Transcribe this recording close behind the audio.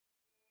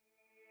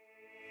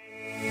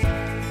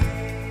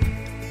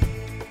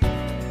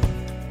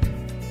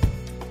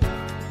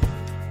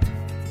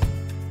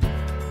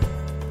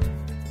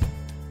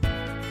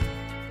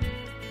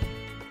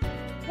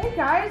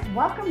guys,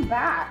 welcome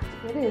back.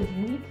 It is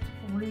week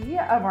 3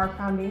 of our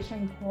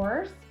foundation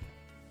course.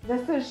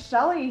 This is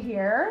Shelly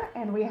here,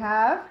 and we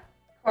have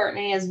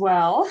Courtney as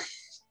well.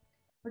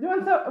 We're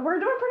doing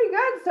pretty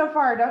good so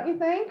far, don't you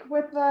think,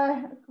 with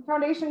the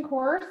foundation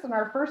course and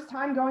our first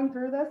time going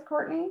through this,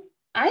 Courtney?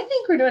 I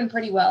think we're doing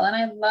pretty well, and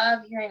I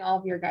love hearing all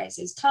of your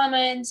guys'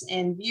 comments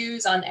and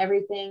views on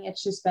everything.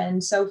 It's just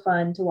been so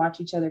fun to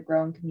watch each other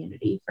grow in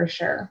community, for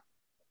sure.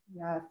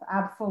 Yes,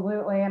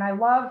 absolutely. And I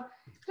love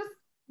just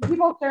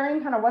people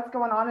sharing kind of what's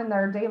going on in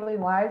their daily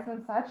lives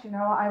and such. You know,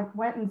 I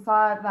went and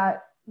saw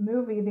that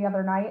movie the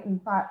other night and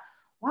thought,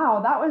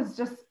 wow,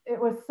 it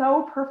was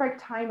so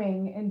perfect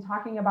timing in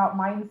talking about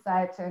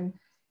mindset and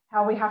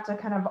how we have to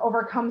kind of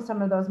overcome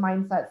some of those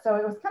mindsets. So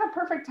it was kind of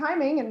perfect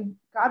timing, and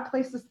God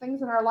places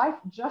things in our life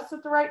just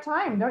at the right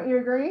time. Don't you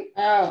agree?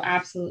 Oh,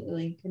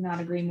 absolutely. Could not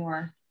agree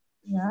more.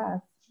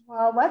 Yes.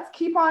 Well, let's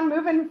keep on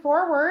moving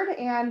forward.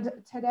 And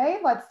today,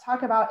 let's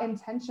talk about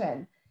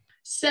intention.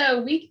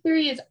 So week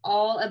 3 is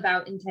all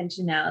about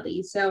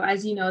intentionality. So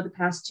as you know, the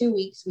past 2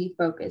 weeks, we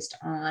focused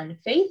on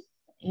faith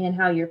and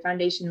how your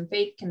foundation of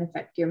faith can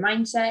affect your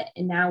mindset.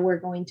 And now we're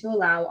going to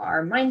allow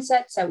our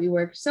mindsets that we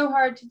worked so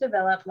hard to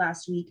develop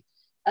last week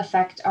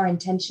affect our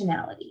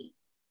intentionality.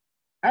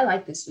 I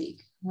like this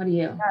week. What do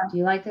you? Yeah. Do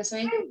you like this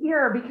week? I'm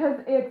here because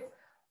it's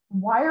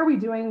why are we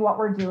doing what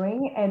we're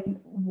doing, and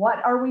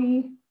what are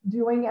we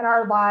doing in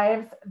our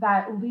lives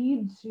that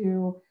lead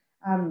to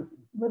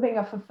living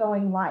a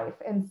fulfilling life.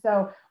 And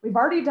so we've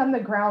already done the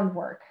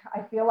groundwork.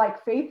 I feel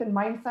like faith and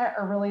mindset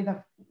are really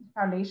the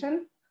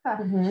foundation.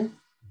 Mm-hmm.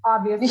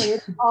 Obviously,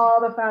 it's all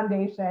the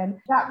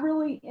foundation that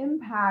really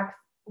impacts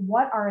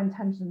what our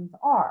intentions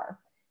are.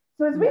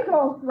 So as we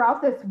go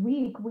throughout this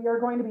week, we are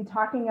going to be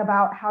talking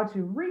about how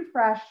to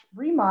refresh,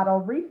 remodel,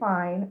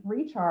 refine,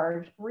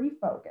 recharge,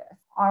 refocus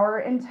our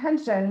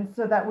intentions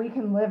so that we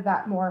can live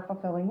that more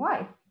fulfilling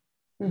life.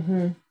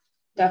 Mm-hmm.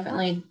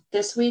 Definitely.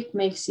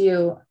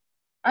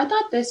 I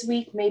thought this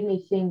week made me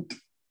think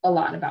a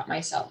lot about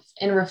myself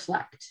and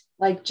reflect.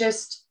 I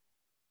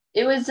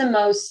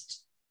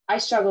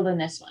struggled in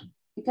this one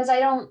because I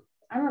don't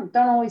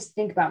always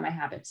think about my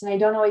habits, and I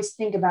don't always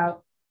think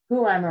about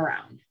who I'm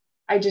around.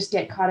 I just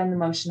get caught in the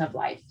motion of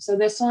life. So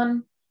this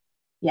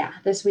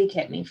week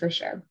hit me for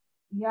sure.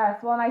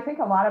 Yes. Well, and I think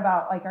a lot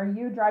about are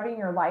you driving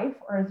your life,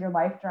 or is your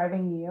life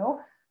driving you?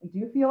 Do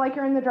you feel like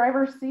you're in the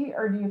driver's seat,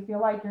 or do you feel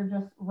like you're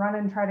just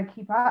running, trying to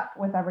keep up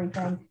with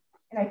everything?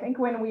 And I think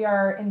when we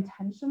are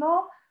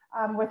intentional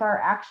with our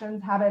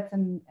actions, habits,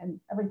 and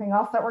everything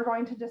else that we're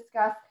going to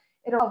discuss,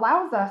 it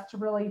allows us to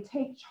really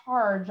take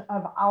charge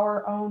of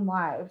our own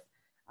lives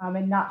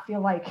and not feel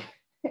like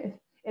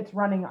it's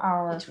running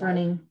our life.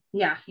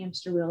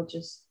 Hamster wheel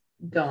just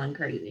going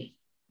crazy.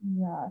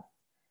 Yes.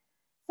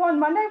 So on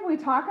Monday, we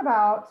talk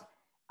about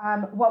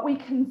what we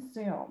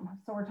consume.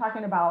 So we're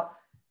talking about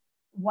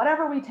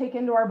whatever we take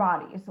into our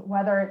bodies,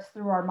 whether it's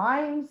through our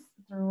minds,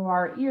 through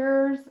our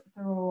ears,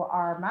 through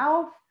our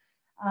mouth.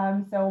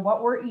 So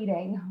what we're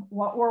eating,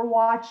 what we're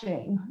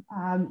watching,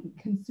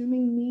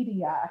 consuming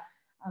media,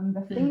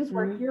 the things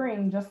we're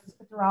hearing just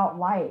throughout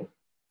life.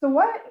 So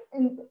what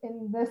in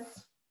this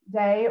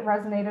day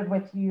resonated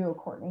with you,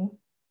 Courtney?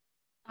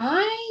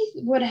 I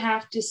would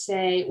have to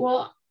say,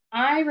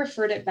 I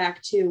referred it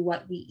back to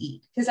what we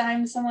eat, because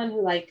I'm someone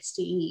who likes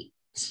to eat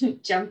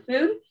junk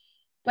food,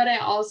 but I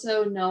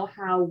also know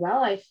how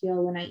well I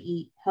feel when I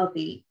eat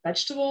healthy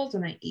vegetables,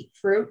 when I eat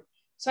fruit.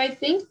 So I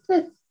think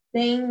the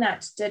thing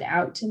that stood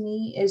out to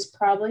me is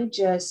probably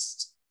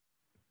just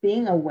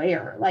being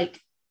aware.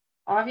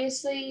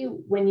 Obviously,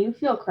 when you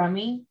feel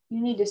crummy,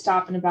 you need to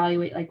stop and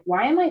evaluate,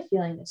 why am I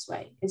feeling this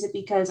way? Is it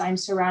because I'm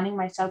surrounding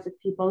myself with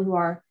people who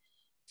are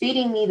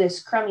feeding me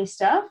this crummy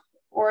stuff?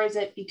 Or is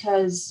it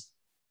because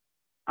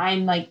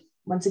I'm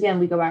once again,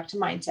 we go back to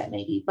mindset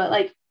maybe, but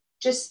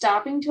just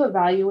stopping to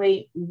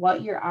evaluate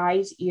what your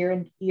eyes,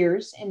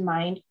 ears, and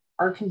mind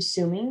are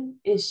consuming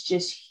is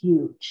just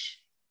huge.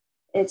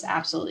 It's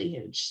absolutely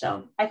huge.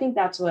 So I think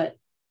that's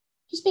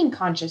just being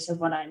conscious of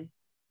what I'm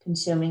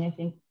consuming. I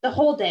think the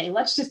whole day,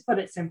 let's just put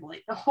it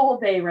simply, the whole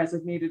day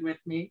resonated with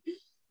me.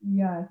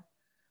 Yes.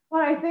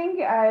 Well, I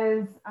think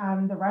as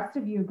the rest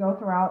of you go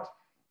throughout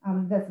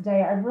this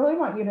day, I really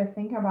want you to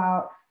think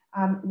about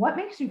what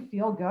makes you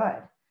feel good.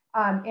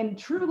 And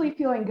truly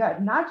feeling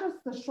good, not just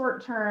the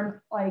short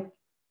term,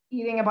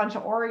 eating a bunch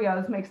of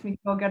Oreos makes me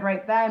feel good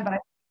right then, but I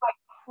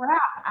feel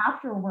crap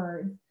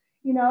afterwards,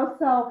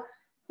 so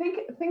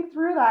think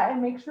through that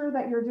and make sure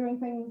that you're doing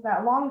things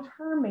that long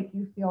term make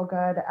you feel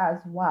good as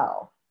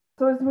well.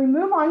 So as we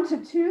move on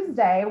to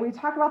Tuesday, we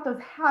talk about those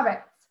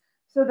habits.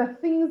 So the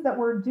things that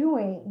we're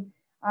doing,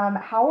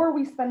 how are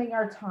we spending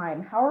our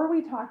time? How are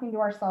we talking to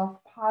ourselves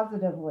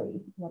positively?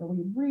 What are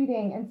we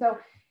reading? And so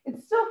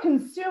it's still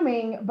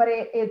consuming, but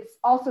it's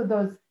also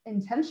those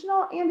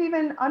intentional and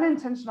even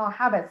unintentional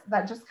habits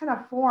that just kind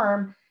of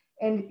form,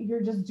 and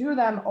you just do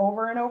them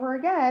over and over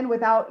again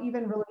without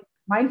even really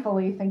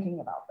mindfully thinking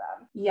about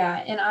them.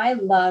 Yeah. And I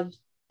loved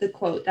the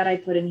quote that I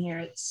put in here.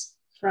 It's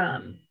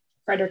from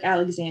Frederick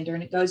Alexander,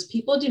 and it goes,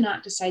 people do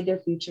not decide their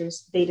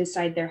futures, they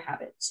decide their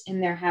habits,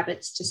 and their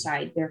habits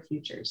decide their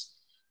futures.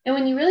 And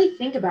when you really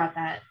think about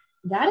that,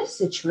 that is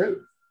the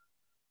truth.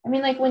 I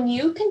mean, like when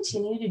you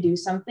continue to do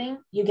something,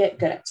 you get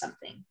good at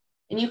something.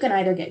 And you can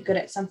either get good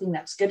at something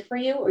that's good for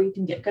you, or you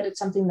can get good at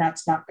something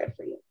that's not good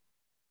for you.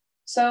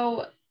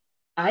 So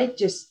I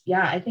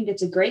think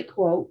it's a great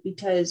quote,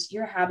 because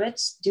your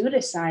habits do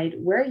decide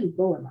where you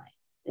go in life.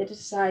 It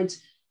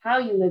decides how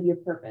you live your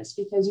purpose,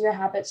 because your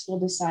habits will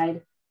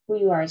decide who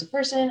you are as a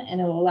person,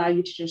 and it will allow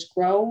you to just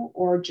grow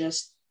or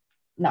just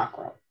not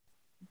grow.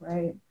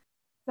 Right.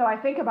 So I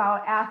think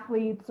about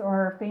athletes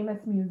or famous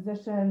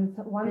musicians,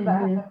 ones that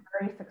have been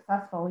very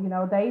successful.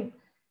 They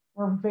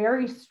were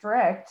very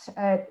strict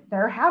at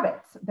their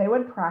habits. They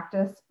would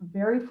practice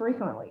very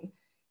frequently.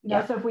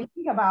 So if we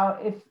think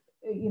about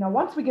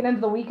once we get into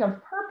the week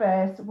of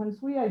purpose,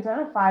 once we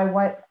identify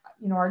what,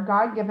 our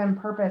God-given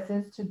purpose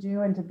is to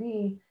do and to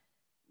be,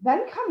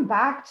 then come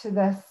back to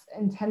this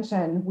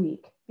intention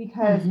week,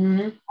 because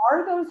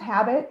are those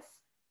habits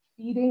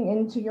feeding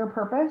into your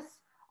purpose?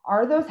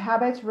 Are those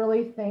habits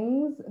really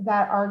things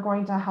that are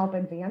going to help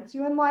advance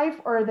you in life,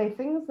 or are they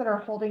things that are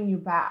holding you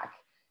back?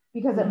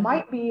 Because it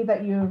might be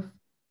that you've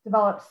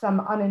developed some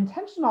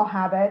unintentional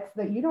habits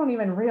that you don't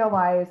even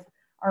realize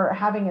are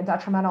having a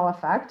detrimental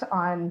effect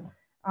on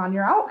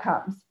your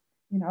outcomes.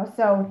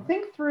 So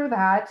think through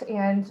that,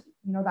 and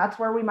that's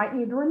where we might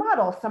need to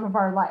remodel some of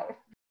our life.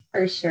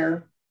 For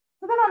sure.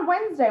 So then on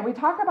Wednesday, we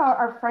talk about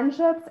our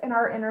friendships and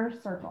our inner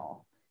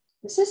circle.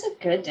 This is a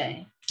good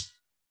day.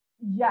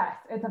 Yes,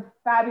 it's a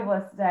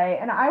fabulous day.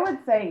 And I would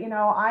say,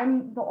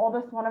 I'm the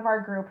oldest one of our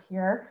group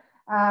here.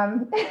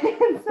 And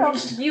so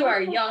you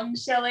are young,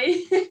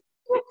 Shelly.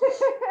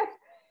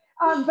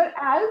 But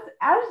as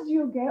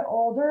you get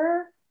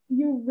older,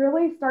 you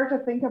really start to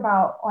think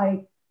about,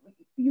 like,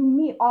 you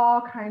meet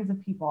all kinds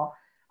of people,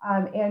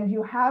 and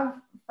you have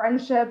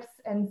friendships,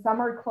 and some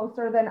are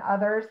closer than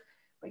others.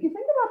 But you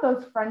think about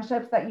those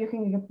friendships that you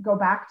can go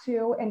back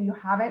to, and you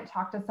haven't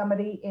talked to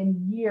somebody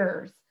in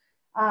years.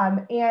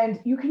 And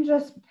you can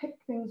just pick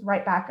things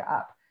right back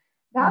up.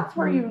 That's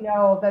where you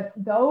know that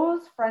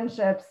those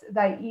friendships,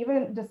 that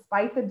even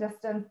despite the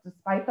distance,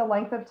 despite the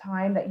length of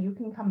time, that you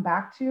can come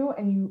back to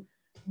and you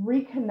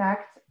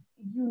reconnect,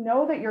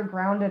 that you're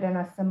grounded in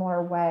a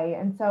similar way.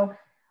 And so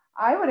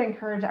I would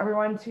encourage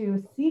everyone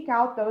to seek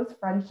out those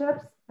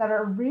friendships that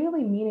are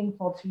really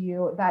meaningful to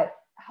you, that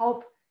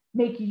help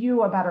make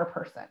you a better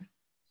person.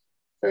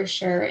 For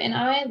sure. And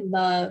I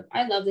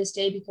love this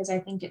day because I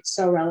think it's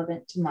so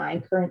relevant to my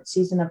current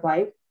season of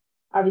life.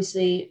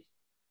 Obviously,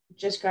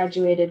 just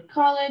graduated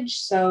college,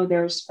 so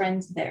there's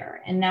friends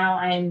there. And now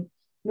I'm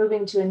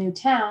moving to a new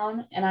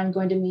town, and I'm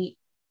going to meet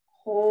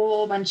a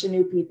whole bunch of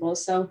new people.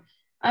 So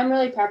I'm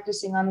really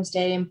practicing on this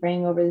day and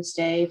praying over this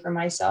day for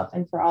myself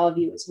and for all of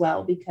you as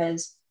well,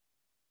 because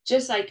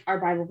just like our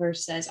Bible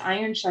verse says,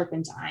 iron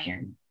sharpens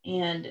iron.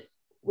 And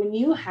when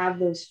you have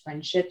those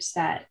friendships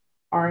that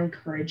are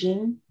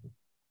encouraging,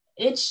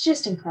 it's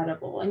just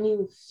incredible. And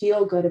you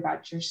feel good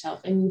about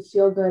yourself, and you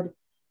feel good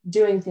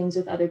doing things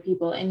with other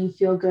people, and you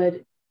feel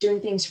good doing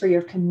things for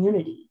your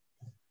community.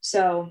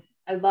 So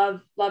I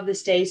love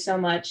this day so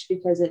much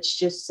because it's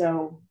just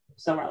so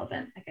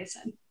relevant, like I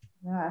said.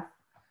 Yeah.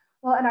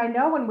 Well, and I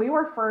know when we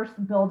were first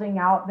building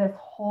out this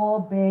whole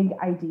big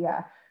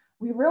idea,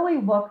 we really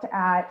looked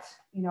at,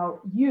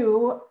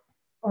 you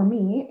or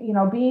me,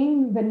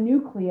 being the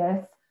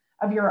nucleus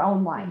of your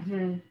own life.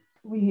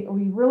 We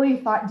really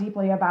thought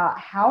deeply about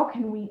how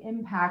can we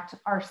impact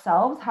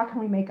ourselves? How can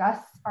we make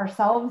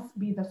ourselves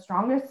be the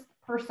strongest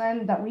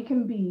person that we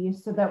can be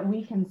so that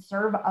we can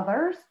serve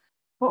others?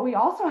 But we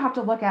also have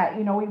to look at,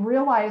 we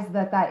realize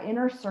that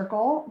inner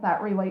circle,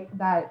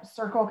 that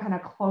circle kind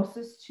of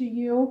closest to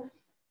you,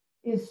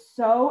 is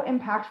so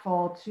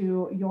impactful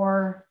to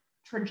your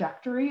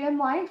trajectory in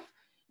life.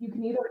 You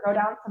can either go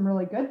down some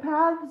really good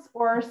paths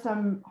or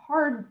some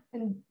hard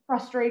and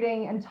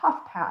frustrating and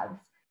tough paths.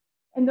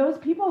 And those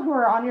people who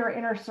are on your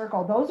inner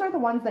circle, those are the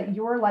ones that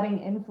you're letting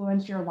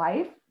influence your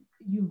life.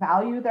 You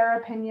value their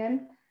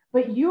opinion,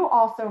 but you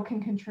also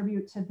can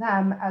contribute to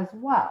them as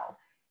well.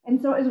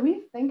 And so as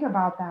we think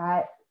about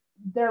that,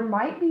 there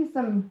might be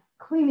some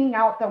cleaning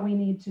out that we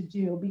need to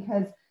do,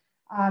 because,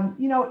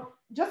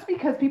 just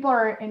because people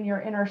are in your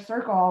inner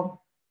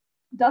circle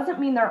doesn't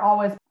mean they're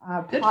always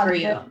good positive. For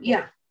you.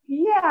 Yeah.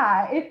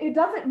 Yeah, it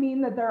doesn't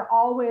mean that they're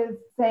always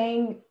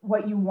saying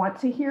what you want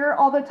to hear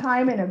all the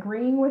time and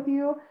agreeing with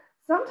you.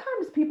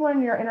 Sometimes people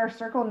in your inner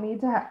circle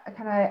need to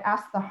kind of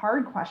ask the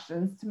hard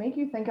questions to make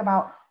you think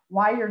about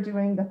why you're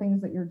doing the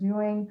things that you're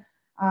doing.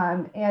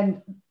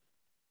 And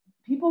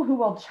people who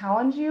will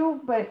challenge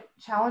you, but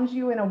challenge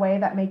you in a way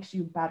that makes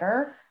you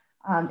better,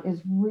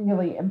 is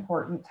really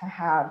important to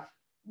have,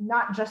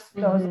 not just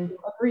those who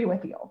agree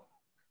with you.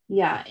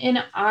 Yeah.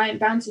 And I'm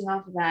bouncing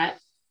off of that.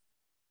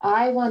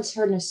 I once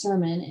heard in a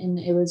sermon, and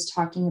it was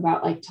talking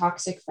about like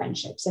toxic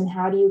friendships and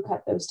how do you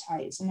cut those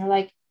ties? And they're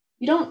like,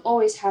 you don't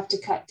always have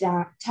to cut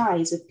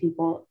ties with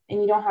people,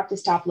 and you don't have to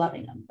stop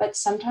loving them, but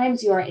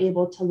sometimes you are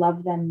able to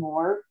love them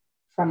more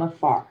from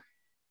afar.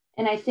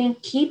 And I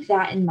think keep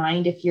that in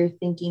mind if you're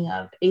thinking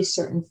of a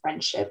certain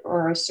friendship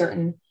or a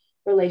certain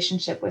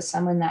relationship with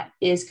someone that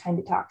is kind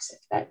of toxic,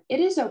 that it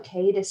is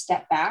okay to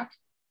step back,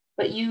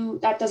 but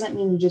that doesn't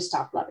mean you just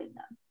stop loving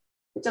them.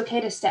 It's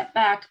okay to step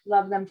back,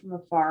 love them from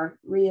afar,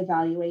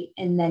 reevaluate,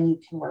 and then you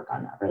can work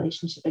on that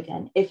relationship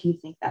again if you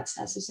think that's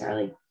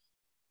necessarily.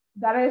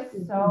 That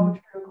is so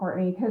true,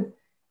 Courtney, because,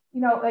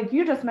 like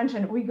you just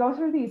mentioned, we go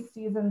through these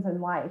seasons in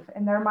life,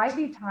 and there might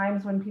be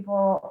times when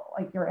people,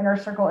 like your inner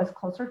circle, is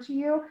closer to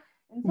you,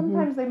 and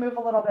sometimes they move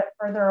a little bit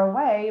further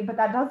away, but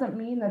that doesn't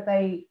mean that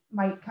they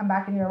might come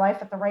back in your life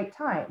at the right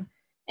time.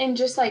 And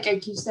just like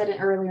you said it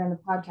earlier in the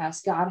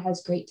podcast, God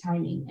has great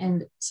timing.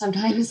 And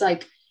sometimes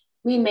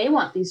we may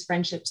want these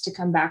friendships to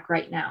come back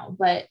right now,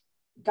 but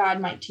God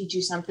might teach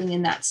you something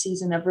in that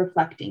season of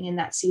reflecting, in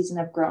that season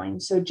of growing.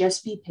 So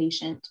just be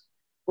patient,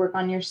 work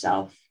on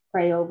yourself,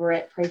 pray over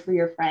it, pray for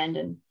your friend,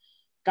 and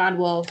God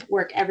will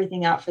work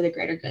everything out for the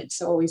greater good.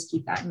 So always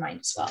keep that in mind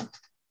as well.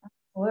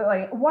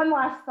 Absolutely. One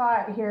last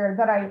thought here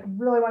that I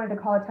really wanted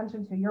to call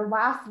attention to. Your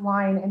last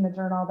line in the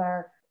journal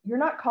there, you're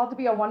not called to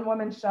be a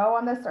one-woman show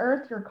on this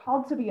earth. You're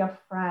called to be a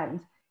friend.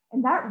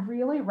 And that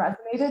really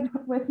resonated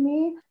with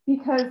me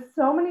because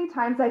so many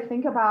times I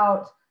think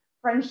about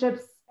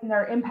friendships and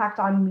their impact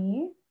on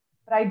me,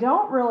 but I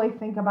don't really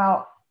think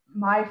about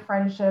my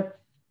friendship,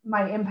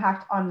 my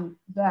impact on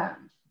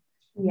them.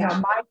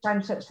 My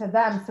friendship to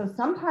them. So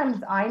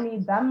sometimes I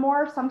need them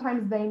more,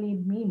 sometimes they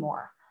need me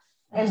more.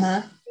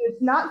 And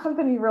it's not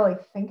something you really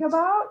think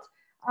about,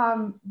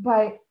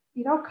 but,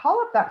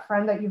 call up that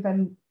friend that you've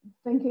been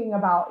thinking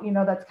about,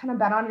 that's kind of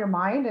been on your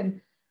mind,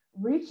 and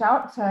reach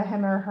out to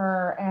him or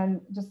her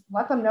and just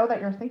let them know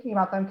that you're thinking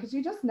about them, because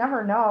you just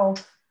never know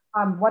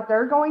what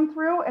they're going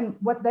through and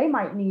what they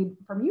might need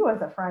from you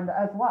as a friend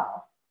as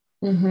well.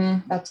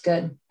 That's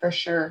good for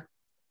sure.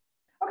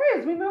 Okay,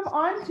 as we move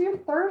on to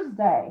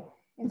Thursday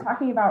and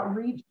talking about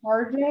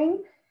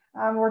recharging,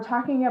 we're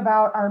talking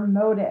about our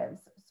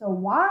motives. So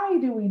why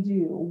do we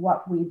do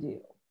what we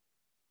do?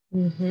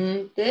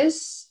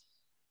 This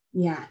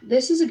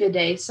is a good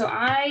day. So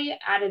I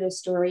added a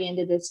story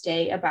into this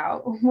day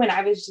about when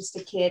I was just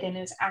a kid, and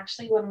it was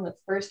actually one of the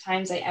first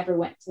times I ever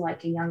went to a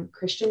young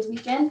Christians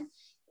weekend.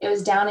 It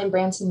was down in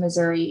Branson,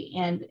 Missouri,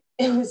 and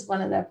it was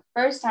one of the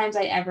first times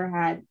I ever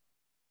had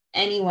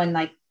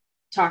anyone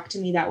talk to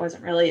me that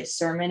wasn't really a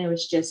sermon. It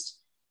was just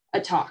a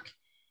talk.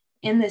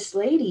 And this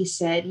lady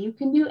said, you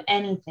can do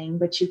anything,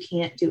 but you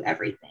can't do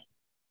everything.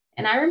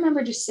 And I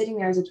remember just sitting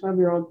there as a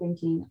 12-year-old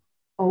thinking,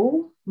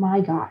 oh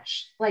my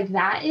gosh,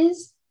 that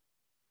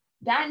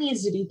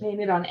needs to be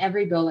painted on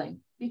every building,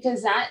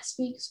 because that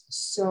speaks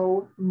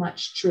so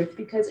much truth.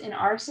 Because in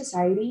our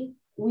society,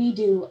 we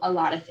do a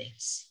lot of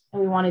things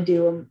and we want to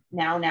do them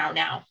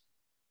now,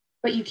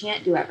 but you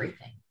can't do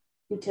everything,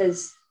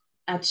 because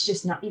that's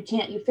just not,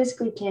 you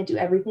physically can't do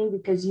everything,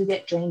 because you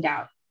get drained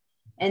out,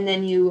 and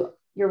then your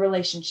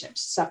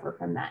relationships suffer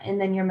from that, and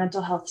then your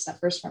mental health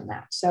suffers from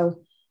that. So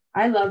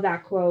I love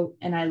that quote,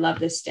 and I love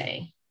this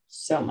day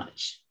so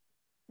much.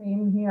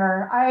 Same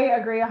here. I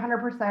agree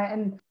 100%.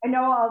 And I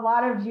know a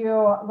lot of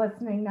you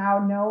listening now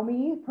know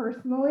me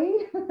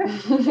personally.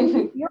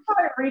 You're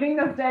probably reading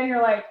this day and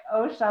you're like,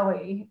 oh,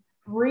 Shelly,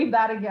 read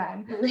that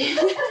again. Believe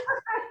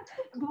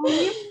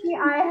me,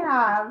 I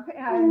have.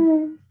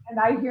 And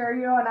I hear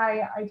you, and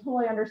I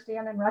totally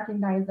understand and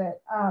recognize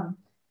it.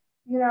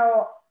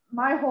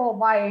 My whole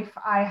life,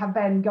 I have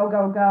been go,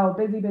 go, go,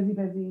 busy, busy,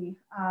 busy.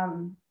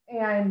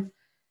 And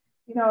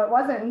it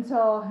wasn't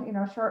until,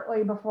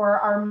 shortly before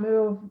our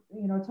move,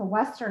 to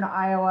Western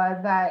Iowa,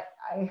 that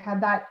I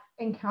had that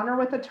encounter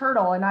with a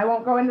turtle. And I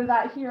won't go into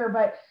that here,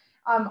 but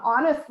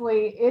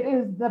honestly, it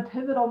is the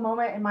pivotal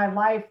moment in my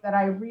life that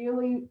I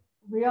really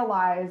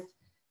realized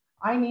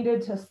I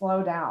needed to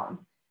slow down.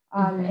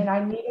 And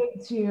I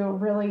needed to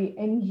really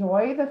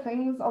enjoy the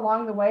things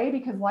along the way,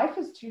 because life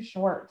is too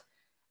short.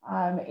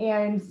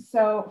 And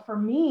so for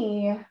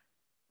me,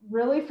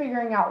 really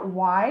figuring out,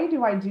 why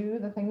do I do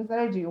the things that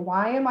I do?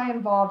 Why am I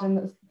involved in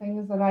the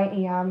things that I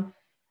am?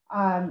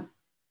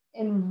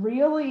 And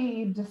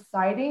really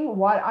deciding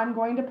what I'm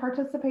going to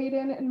participate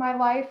in my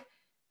life,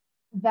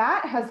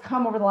 that has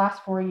come over the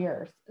last 4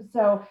 years.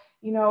 So,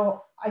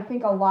 I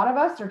think a lot of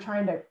us are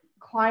trying to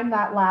climb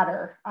that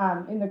ladder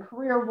in the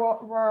career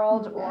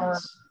world, yes, or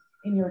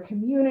in your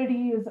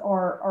communities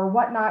or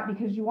whatnot,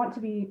 because you want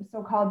to be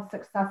so-called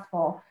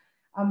successful.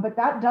 But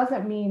that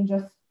doesn't mean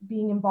just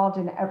being involved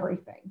in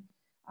everything.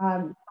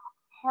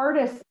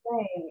 Hardest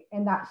thing,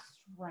 and that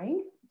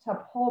strength to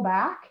pull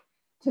back,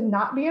 to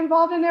not be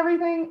involved in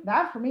everything,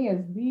 that for me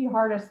is the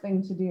hardest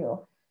thing to do.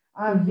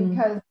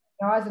 Because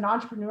as an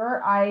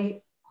entrepreneur,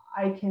 I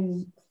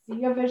can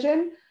see a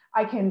vision,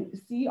 I can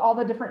see all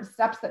the different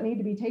steps that need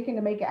to be taken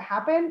to make it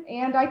happen,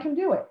 and I can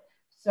do it.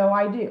 So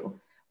I do.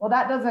 Well,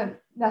 that doesn't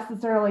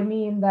necessarily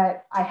mean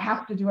that I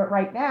have to do it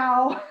right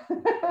now.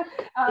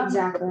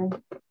 Exactly.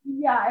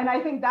 Yeah. And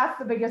I think that's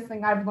the biggest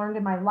thing I've learned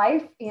in my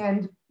life.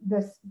 And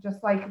this,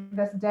 just like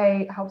this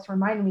day, helps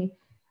remind me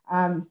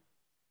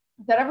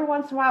that every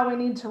once in a while we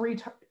need to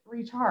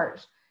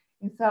recharge.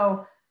 And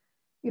so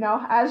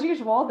as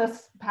usual,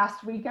 this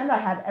past weekend, I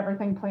had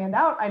everything planned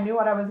out. I knew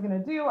what I was going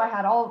to do. I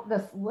had all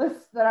this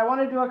list that I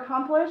wanted to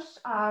accomplish.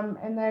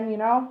 And then,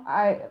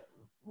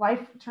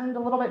 life turned a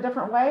little bit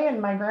different way, and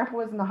my grandpa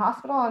was in the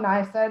hospital, and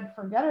I said,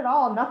 forget it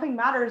all. Nothing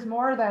matters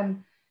more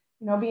than,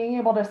 being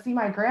able to see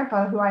my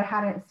grandpa, who I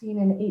hadn't seen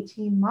in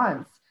 18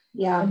 months.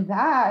 Yeah. And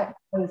that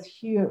was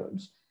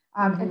huge.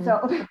 And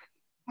so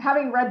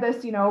having read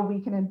this,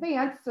 week in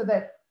advance, so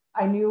that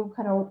I knew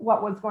kind of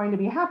what was going to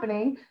be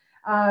happening,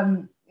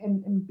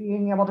 and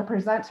being able to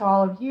present to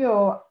all of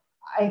you,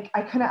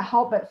 I couldn't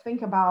help but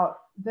think about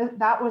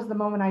that was the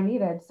moment I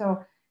needed.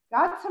 So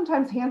God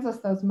sometimes hands us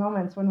those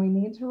moments when we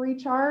need to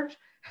recharge.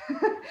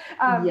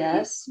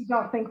 Yes. We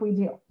don't think we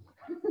do.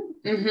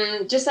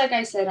 Just like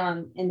I said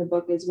in the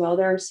book as well,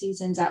 there are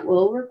seasons that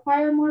will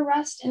require more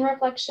rest and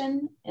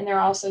reflection. And there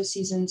are also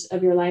seasons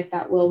of your life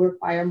that will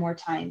require more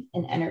time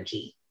and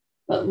energy.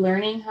 But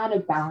learning how to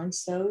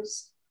balance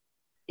those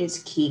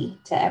is key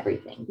to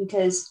everything,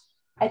 because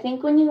I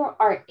think when you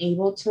are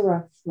able to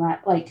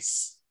reflect,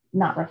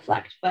 not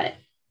reflect, but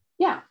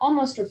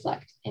almost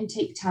reflect and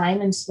take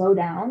time and slow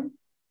down,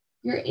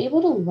 you're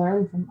able to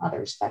learn from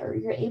others better.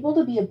 You're able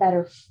to be a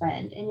better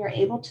friend, and you're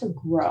able to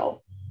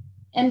grow.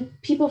 And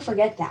people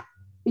forget that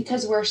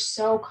because we're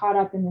so caught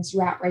up in this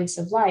rat race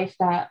of life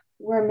that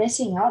we're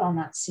missing out on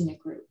that scenic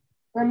route.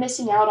 We're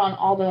missing out on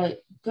all the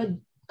good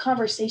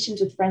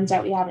conversations with friends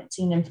that we haven't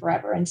seen in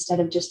forever,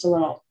 instead of just a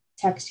little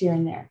text here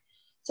and there.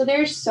 So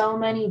there's so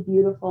many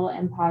beautiful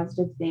and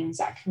positive things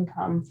that can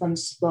come from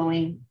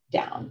slowing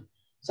down.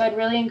 So I'd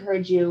really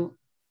encourage you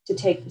to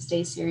take this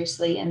day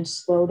seriously and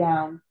slow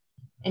down,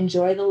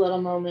 enjoy the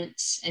little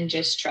moments, and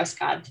just trust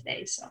God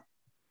today. So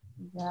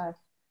yes.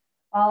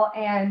 Well,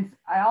 and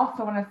I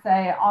also want to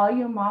say, all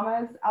you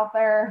mamas out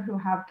there who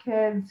have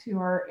kids who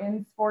are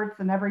in sports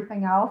and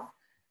everything else,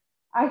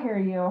 I hear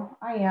you.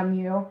 I am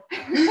you.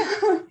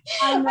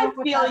 I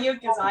feel you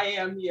because I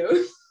am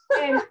you.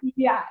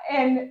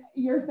 And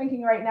you're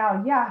thinking right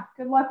now,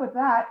 good luck with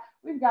that.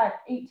 We've got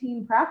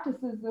 18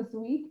 practices this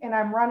week, and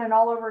I'm running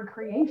all over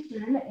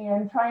creation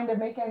and trying to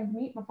make ends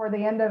meet before the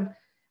end of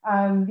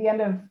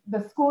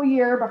the school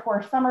year,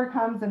 before summer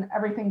comes and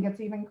everything gets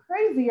even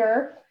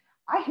crazier.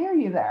 I hear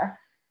you there.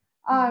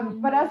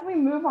 But as we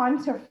move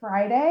on to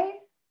Friday,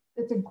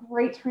 it's a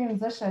great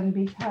transition,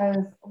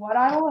 because what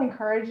I will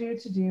encourage you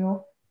to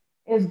do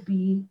is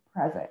be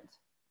present.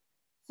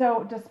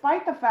 So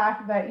despite the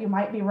fact that you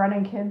might be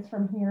running kids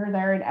from here,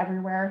 there, and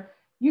everywhere,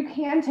 you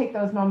can take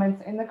those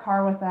moments in the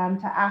car with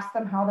them to ask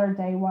them how their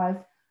day was,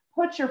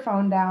 put your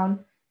phone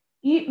down,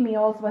 eat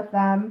meals with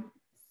them,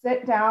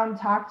 sit down,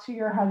 talk to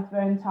your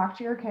husband, talk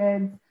to your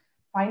kids,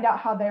 find out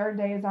how their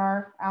days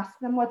are, ask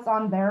them what's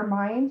on their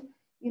mind,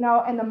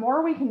 and the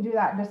more we can do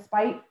that,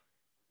 despite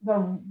the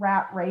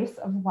rat race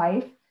of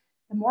life,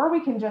 the more we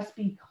can just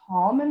be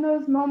calm in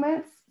those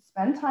moments,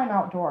 spend time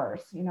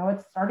outdoors.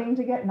 It's starting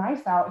to get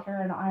nice out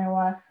here in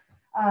Iowa.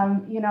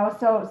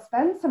 So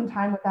spend some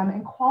time with them,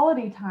 and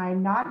quality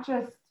time, not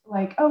just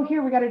like, oh,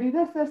 here, we got to do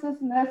this, this, this,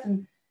 and this.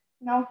 And,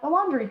 the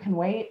laundry can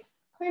wait.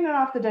 Cleaning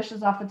off the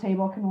dishes off the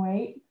table can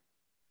wait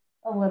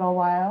a little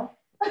while.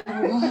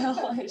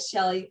 Well,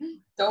 Shelly,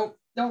 don't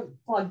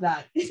plug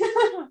that.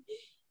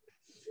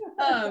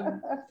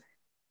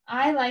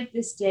 I like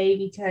this day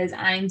because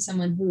I'm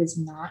someone who is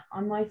not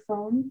on my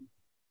phone.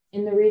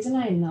 And the reason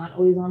I'm not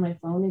always on my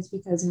phone is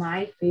because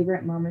my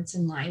favorite moments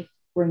in life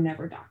were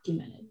never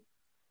documented.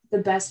 The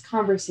best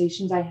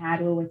conversations I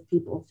had were with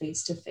people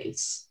face to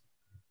face.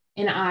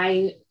 And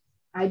I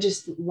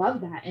just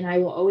love that. And I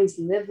will always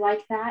live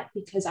like that,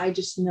 because I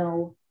just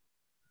know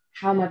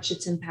how much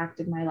it's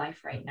impacted my life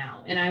right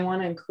now. And I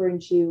want to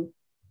encourage you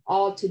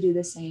all to do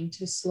the same,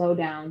 to slow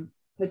down,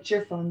 put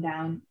your phone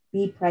down,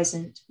 be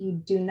present. You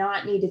do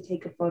not need to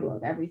take a photo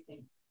of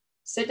everything.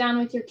 Sit down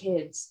with your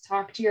kids,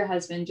 talk to your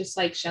husband, just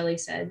like Shelly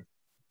said.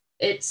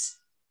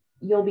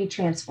 You'll be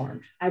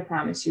transformed. I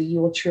promise you, you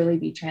will truly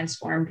be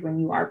transformed when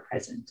you are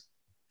present.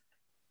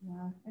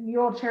 Yeah, and you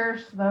will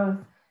cherish those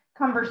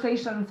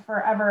conversations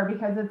forever,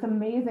 because it's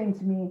amazing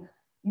to me.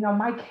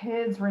 My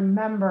kids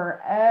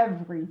remember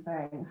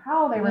everything.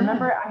 How they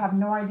remember it, I have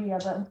no idea.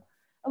 But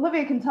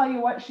Olivia can tell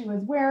you what she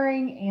was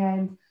wearing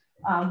and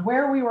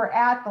where we were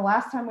at the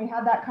last time we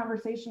had that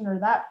conversation, or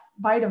that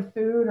bite of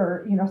food,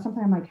 or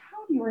something. I'm like,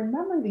 how do you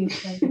remember these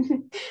things?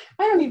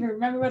 I don't even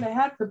remember what I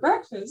had for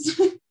breakfast.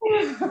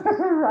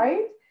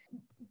 Right?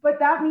 But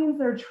that means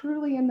they're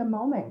truly in the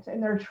moment,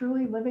 and they're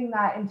truly living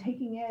that and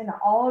taking in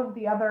all of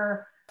the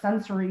other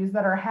sensories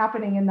that are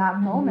happening in that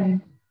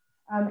moment.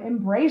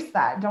 Embrace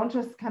that. Don't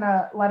just kind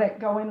of let it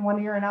go in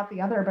one ear and out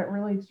the other, but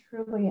really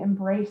truly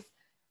embrace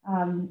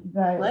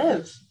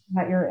live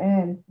that you're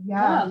in.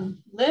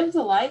 Live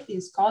the life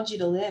He's called you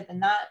to live,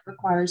 and that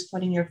requires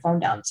putting your phone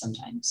down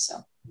sometimes.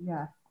 So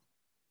to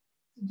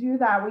do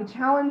that, we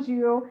challenge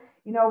you.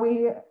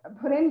 We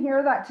put in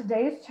here that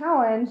today's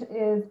challenge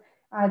is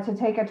to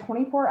take a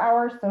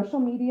 24-hour social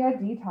media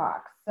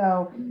detox.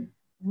 So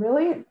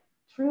really,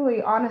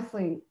 truly,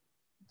 honestly,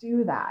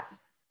 do that.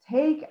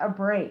 Take a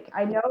break.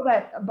 I know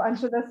that a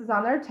bunch of this is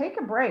on there. Take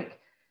a break.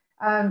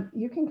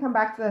 You can come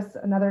back to this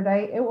another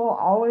day. It will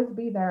always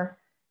be there.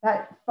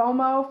 That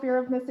FOMO, fear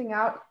of missing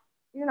out,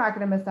 you're not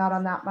going to miss out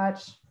on that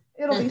much.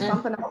 It'll be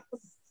something else.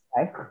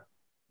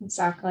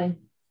 Exactly.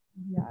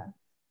 Yeah.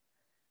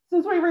 So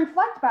as we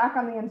reflect back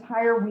on the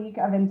entire week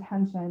of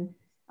intention,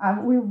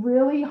 we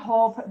really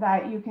hope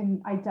that you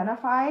can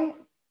identify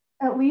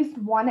at least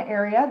one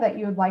area that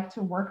you would like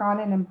to work on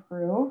and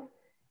improve.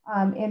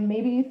 And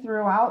maybe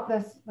throughout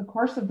the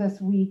course of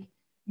this week,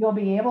 you'll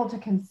be able to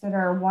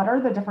consider what are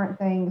the different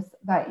things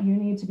that you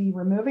need to be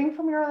removing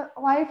from your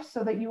life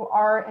so that you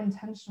are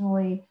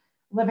intentionally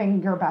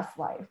living your best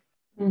life.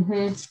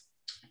 Mm-hmm.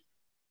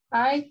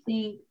 I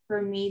think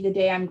for me, the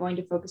day I'm going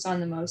to focus on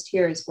the most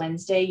here is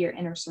Wednesday, your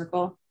inner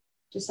circle.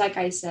 Just like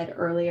I said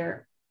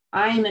earlier,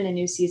 I'm in a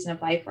new season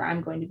of life where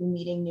I'm going to be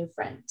meeting new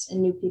friends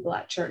and new people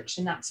at church.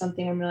 And that's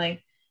something I'm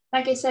really,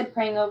 like I said,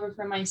 praying over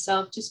for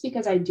myself, just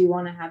because I do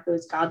want to have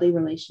those godly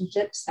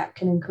relationships that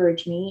can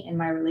encourage me in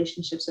my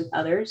relationships with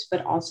others,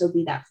 but also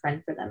be that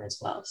friend for them as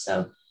well.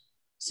 So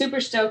super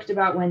stoked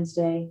about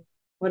Wednesday.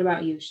 What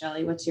about you,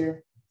 Shelly? What's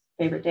your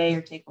favorite day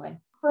or takeaway?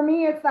 For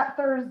me, it's that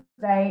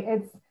Thursday.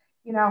 It's,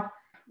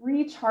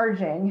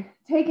 recharging,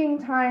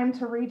 taking time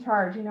to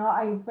recharge.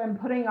 I've been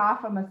putting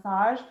off a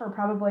massage for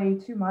probably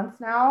 2 months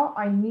now.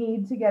 I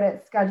need to get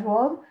it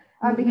scheduled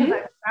because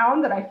I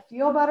found that I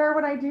feel better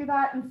when I do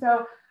that. And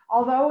so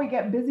although we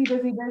get busy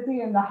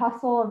in the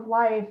hustle of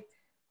life,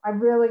 I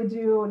really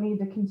do need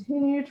to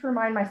continue to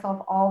remind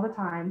myself all the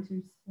time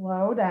to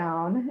slow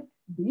down,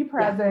 be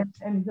present,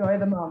 enjoy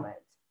the moment.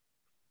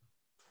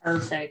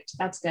 Perfect.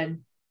 That's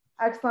good.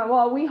 Excellent.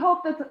 Well, we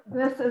hope that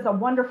this is a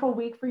wonderful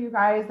week for you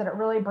guys, that it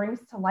really brings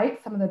to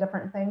light some of the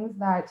different things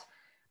that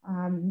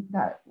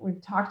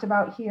we've talked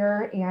about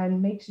here and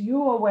makes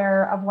you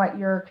aware of what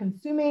you're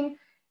consuming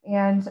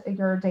and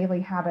your daily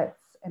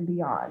habits and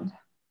beyond.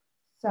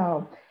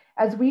 So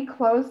as we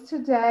close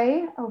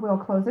today, we'll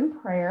close in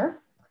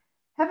prayer.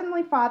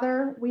 Heavenly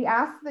Father, we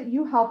ask that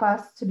you help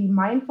us to be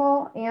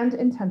mindful and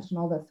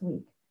intentional this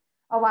week.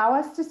 Allow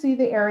us to see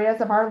the areas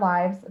of our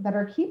lives that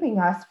are keeping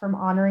us from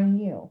honoring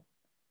you.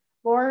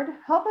 Lord,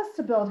 help us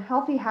to build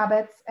healthy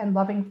habits and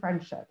loving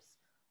friendships,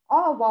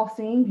 all while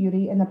seeing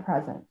beauty in the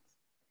present.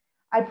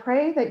 I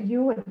pray that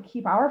you would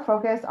keep our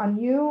focus on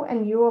you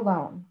and you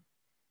alone.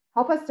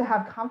 Help us to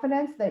have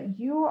confidence that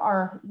you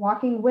are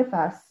walking with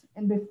us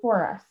and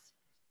before us,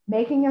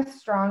 making us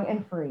strong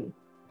and free.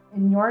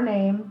 In your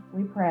name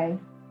we pray.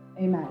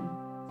 Amen.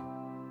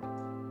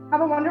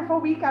 Have a wonderful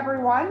week,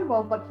 everyone.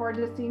 We'll look forward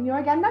to seeing you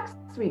again next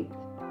week.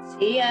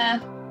 See ya.